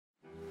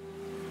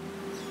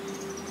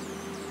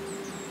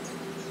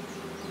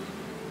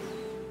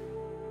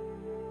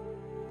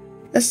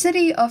The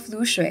city of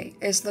Lushui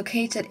is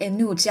located in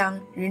Nujiang,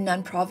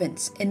 Yunnan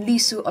province in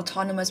Lisu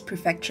Autonomous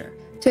Prefecture.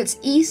 To its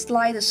east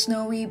lie the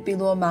snowy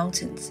Bilor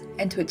Mountains,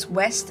 and to its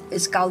west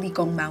is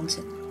Gaoligong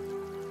Mountain.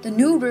 The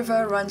Nu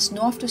River runs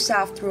north to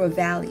south through a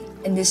valley,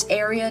 in this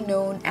area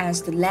known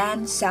as the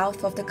land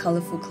south of the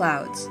colorful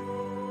clouds.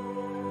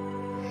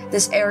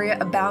 This area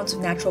abounds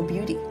with natural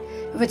beauty,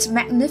 with its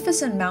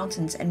magnificent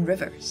mountains and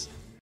rivers.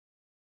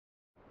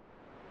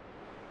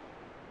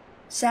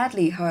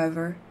 Sadly,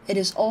 however, it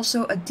is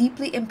also a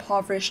deeply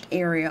impoverished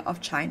area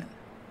of China.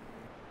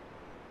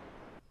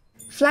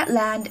 Flat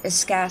land is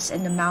scarce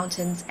in the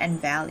mountains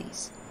and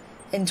valleys.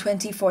 In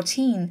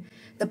 2014,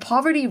 the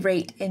poverty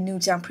rate in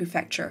Nujiang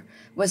Prefecture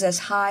was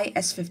as high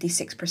as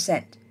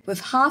 56%,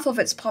 with half of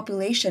its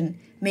population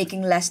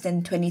making less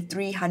than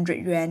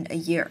 2,300 yuan a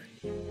year.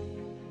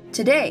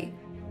 Today,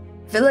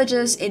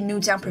 villages in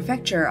Nujiang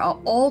Prefecture are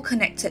all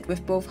connected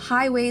with both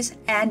highways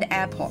and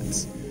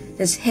airports.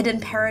 This hidden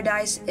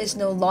paradise is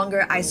no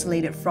longer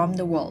isolated from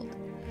the world.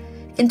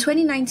 In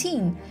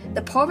 2019,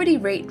 the poverty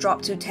rate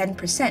dropped to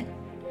 10%.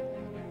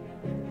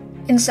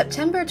 In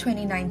September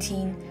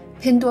 2019,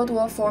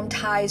 Pinduoduo formed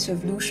ties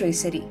with Lushui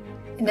City.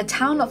 In the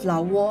town of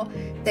Laowo,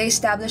 they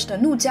established the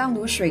Nujiang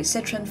Lushui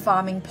Citron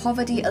Farming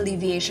Poverty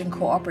Alleviation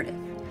Cooperative.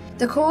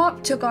 The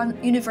co-op took on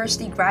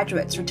university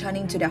graduates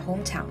returning to their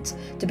hometowns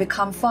to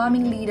become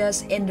farming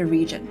leaders in the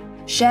region.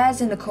 Shares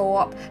in the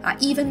co-op are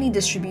evenly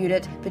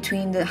distributed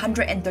between the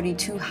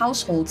 132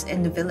 households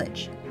in the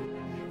village.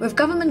 With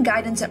government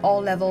guidance at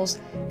all levels,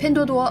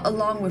 Pinduoduo,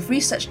 along with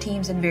research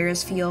teams in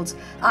various fields,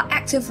 are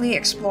actively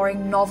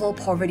exploring novel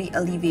poverty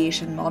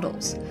alleviation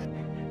models,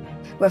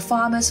 where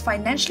farmers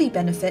financially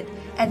benefit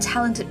and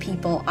talented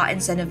people are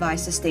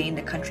incentivized to stay in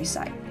the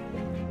countryside.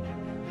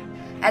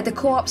 At the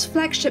co-op's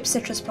flagship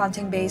citrus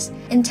planting base,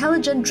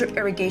 intelligent drip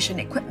irrigation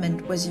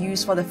equipment was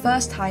used for the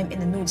first time in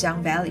the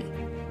Nujiang Valley.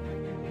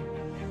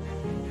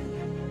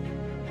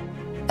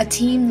 A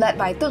team led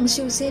by Deng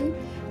Xiuxin,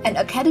 an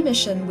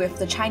academician with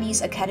the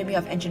Chinese Academy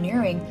of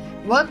Engineering,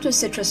 worked with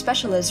citrus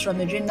specialists from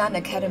the Yunnan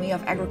Academy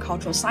of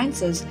Agricultural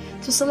Sciences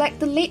to select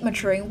the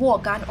late-maturing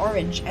Wogan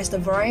orange as the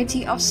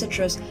variety of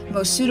citrus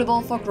most suitable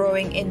for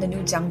growing in the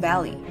Nujiang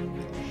Valley.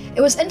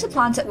 It was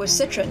interplanted with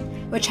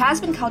citron, which has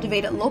been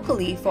cultivated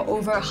locally for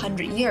over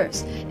 100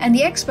 years, and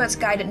the experts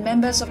guided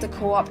members of the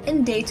co-op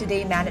in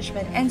day-to-day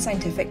management and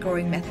scientific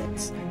growing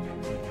methods.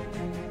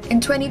 In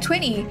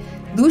 2020,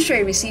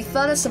 Lushui received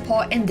further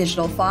support in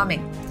digital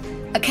farming.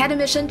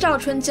 Academician Zhao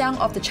Chunjiang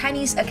of the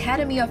Chinese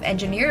Academy of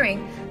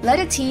Engineering led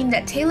a team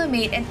that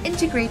tailor-made an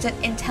integrated,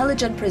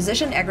 intelligent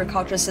precision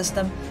agriculture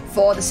system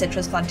for the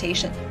citrus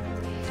plantation.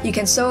 You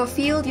can sow a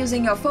field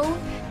using your phone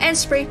and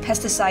spray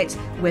pesticides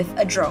with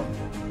a drone.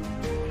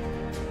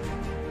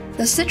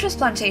 The citrus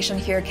plantation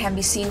here can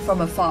be seen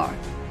from afar.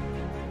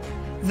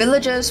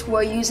 Villagers who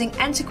were using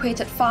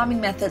antiquated farming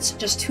methods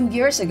just 2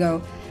 years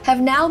ago have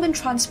now been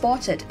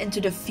transported into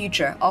the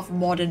future of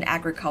modern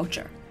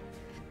agriculture.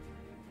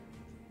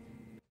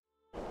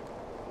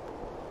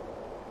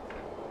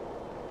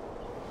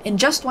 In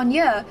just 1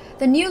 year,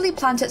 the newly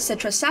planted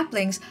citrus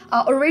saplings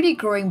are already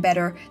growing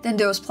better than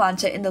those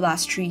planted in the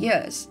last 3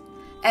 years.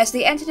 As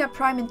they enter their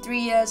prime in 3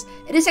 years,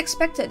 it is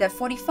expected that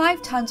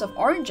 45 tons of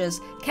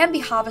oranges can be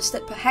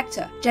harvested per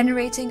hectare,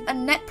 generating a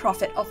net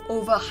profit of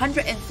over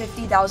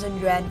 150,000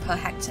 yuan per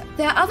hectare.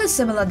 There are other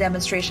similar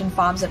demonstration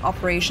farms in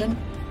operation,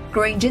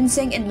 growing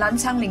ginseng in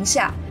Lancang,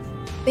 Ningxia,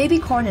 baby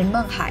corn in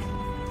Menghai,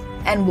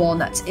 and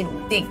walnuts in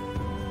Wuding.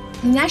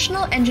 The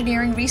National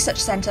Engineering Research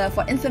Center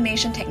for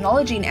Information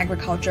Technology in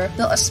Agriculture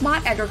built a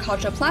smart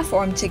agriculture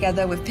platform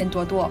together with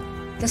Pinduoduo.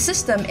 The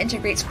system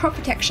integrates crop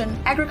protection,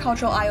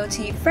 agricultural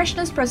IoT,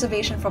 freshness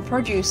preservation for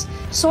produce,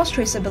 source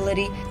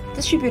traceability,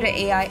 distributed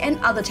AI, and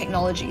other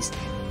technologies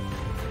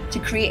to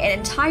create an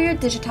entire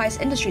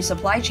digitized industry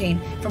supply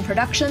chain from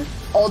production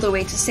all the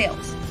way to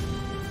sales.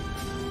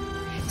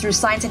 Through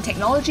science and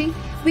technology,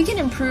 we can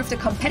improve the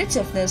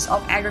competitiveness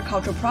of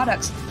agricultural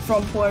products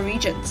from poor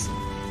regions.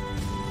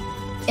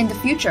 In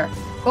the future,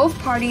 both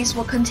parties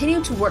will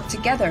continue to work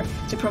together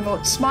to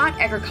promote smart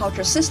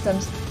agriculture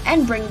systems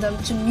and bring them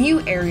to new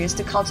areas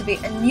to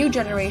cultivate a new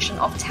generation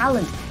of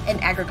talent in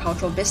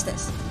agricultural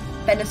business,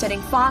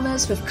 benefiting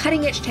farmers with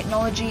cutting-edge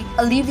technology,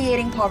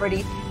 alleviating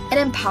poverty, and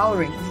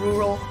empowering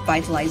rural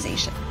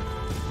vitalization.